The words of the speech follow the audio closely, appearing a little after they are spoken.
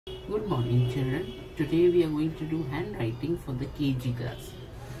Good morning, children. Today we are going to do handwriting for the KG class.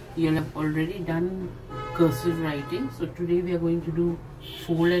 You have already done cursive writing. So today we are going to do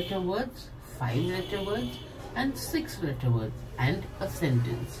 4-letter words, 5-letter words and 6-letter words and a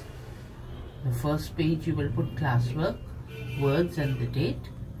sentence. The first page you will put classwork, words and the date.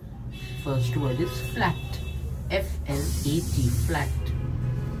 First word is flat, F-L-A-T, flat.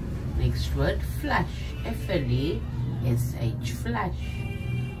 Next word flash, F-L-A-S-H, flash.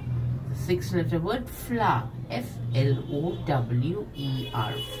 The 6-letter word flower, F-L-O-W-E-R,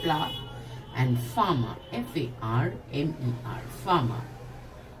 flower, and farmer, F-A-R-M-E-R, farmer.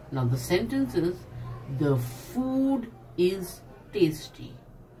 Now the sentence is, the food is tasty.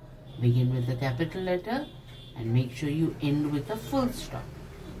 Begin with a capital letter and make sure you end with a full stop.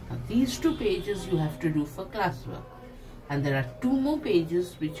 Now these 2 pages you have to do for classwork, and there are 2 more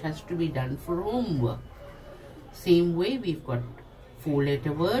pages which has to be done for homework. Same way we've got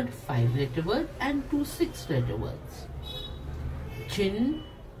 4-letter word, 5-letter word and 2 6-letter words. Chin,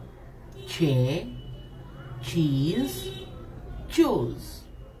 chair, cheese, chose.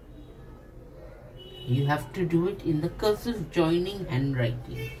 You have to do it in the cursive joining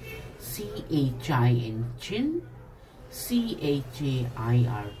handwriting. C-H-I-N, chin,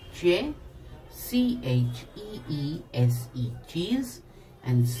 C-H-A-I-R, chair, C-H-E-E-S-E, cheese,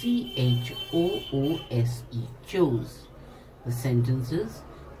 and C-H-O-O-S-E, chose. The sentence is,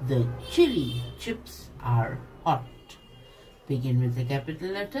 the chili chips are hot. Begin with a capital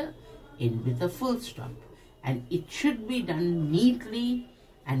letter, end with a full stop. And it should be done neatly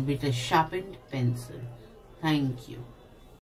and with a sharpened pencil. Thank you.